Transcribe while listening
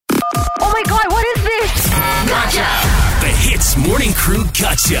my god, what is this? Gotcha! The Hits Morning Crew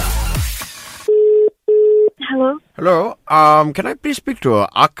Gotcha. Hello? Hello. Can I please speak to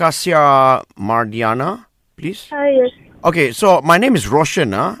Akasia Mardiana, please? Yes. Okay, so my name is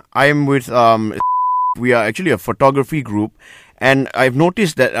Roshan. I am with we are actually a photography group, and I've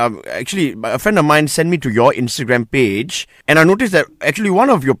noticed that actually a friend of mine sent me to your Instagram page, and I noticed that actually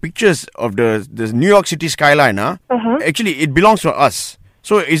one of your pictures of the New York City skyline, actually it belongs to us.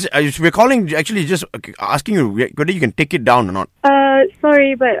 So we're calling actually just asking you whether you can take it down or not.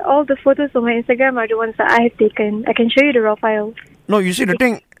 Sorry, but all the photos on my Instagram are the ones that I have taken. I can show you the raw files. No, you see, the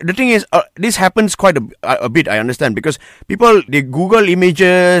thing is, this happens quite a bit, I understand, because people, they Google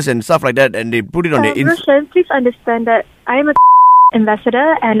images and stuff like that, and they put it on their Roshan, please understand that I am a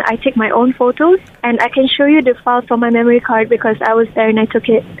ambassador, and I take my own photos, and I can show you the files from my memory card because I was there and I took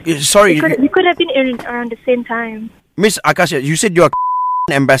it. Sorry. We could have been around the same time. Miss Akasia, you said you're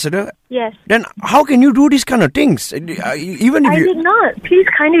ambassador? Yes. Then how can you do these kind of things? Even if I did not. Please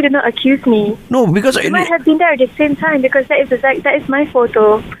kindly do not accuse me. No, because you might have been there at the same time because that is my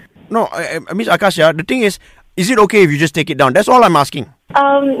photo. No, Miss Akasia, the thing is it okay if you just take it down? That's all I'm asking.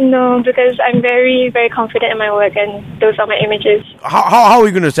 No, because I'm very, very confident in my work and those are my images. How are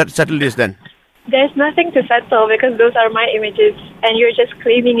we going to settle this then? There's nothing to settle because those are my images and you're just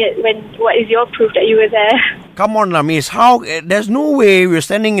claiming it when what is your proof that you were there? Come on, Miss. How? There's no way we're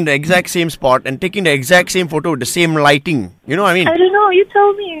standing in the exact same spot and taking the exact same photo with the same lighting. You know what I mean? I don't know. You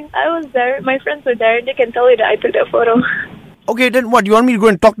told me. I was there. My friends were there. They can tell you that I took that photo. Okay, then what? You want me to go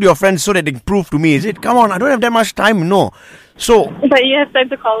and talk to your friends so that they can prove to me? Is it? Come on, I don't have that much time, no. So... But you have time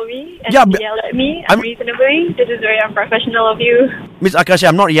to call me and yell at me unreasonably? This is very unprofessional of you. Miss Akasia,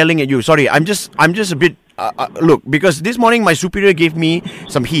 I'm not yelling at you. Sorry, I'm just a bit... look, because this morning my superior gave me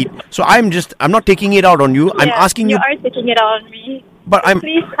some heat. So I'm not taking it out on you. I'm asking you... You are taking it out on me. But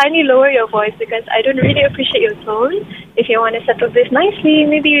Please kindly lower your voice because I don't really appreciate your tone. If you want to settle this nicely,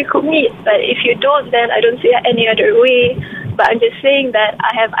 maybe we could meet. But if you don't, then I don't see any other way. But I'm just saying that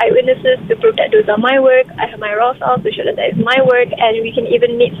I have eyewitnesses to prove that those are my work. I have my raw files to show that is my work. And we can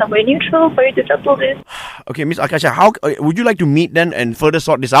even meet somewhere neutral for you to settle this. Okay, Miss Akasia, how would you like to meet then and further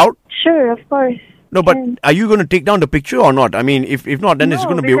sort this out? Sure, of course. No, but are you going to take down the picture or not? I mean, if not, then it's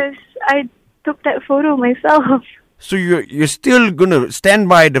going to be... No, because I took that photo myself. So you're still going to stand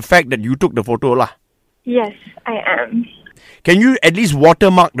by the fact that you took the photo lah? Yes, I am. Can you at least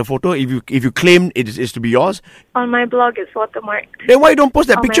watermark the photo if you claim it is to be yours? On my blog, it's watermarked. Then why you don't post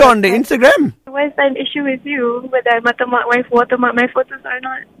that picture on the Instagram? Why is that an issue with you, whether I watermark my photos or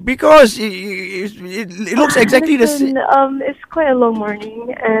not? Because it looks exactly the same. It's quite a long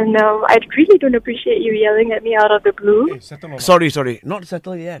morning, and I really don't appreciate you yelling at me out of the blue. Hey, sorry. Not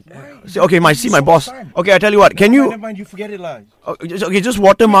settled yet. Okay, my boss. Okay, I tell you what. Can you... Never mind, you forget it, lah. Okay, just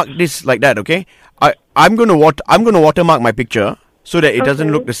watermark this like that, okay? I'm gonna watermark my picture so that it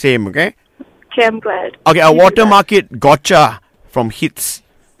doesn't look the same, okay? Okay, I'm glad. Okay, I'll watermark it Gotcha from Hitz.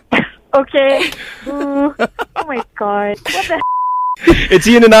 Okay. Oh my god. What the It's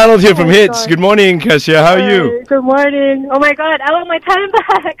Ian and Arnold here from Hits. God. Good morning, Kasia. How are you? Good morning. Oh my god, I want my time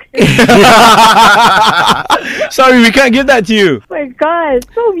back. Sorry, we can't give that to you. Oh my god,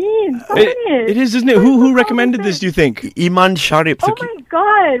 so mean. So mean. It is, isn't it? Who recommended this, do you think? Iman Sharif. Oh my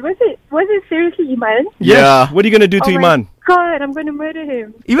god, was it seriously Iman? Yeah. What are you going to do to Iman? God, I'm going to murder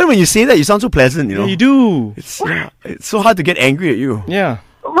him. Even when you say that, you sound so pleasant, you know. Yeah, you do. It's so hard to get angry at you. Yeah.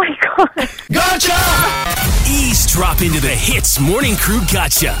 Oh my god. Gotcha! Eavesdrop into the Hits Morning Crew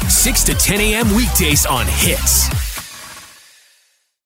Gotcha. 6 to 10 a.m. weekdays on Hits.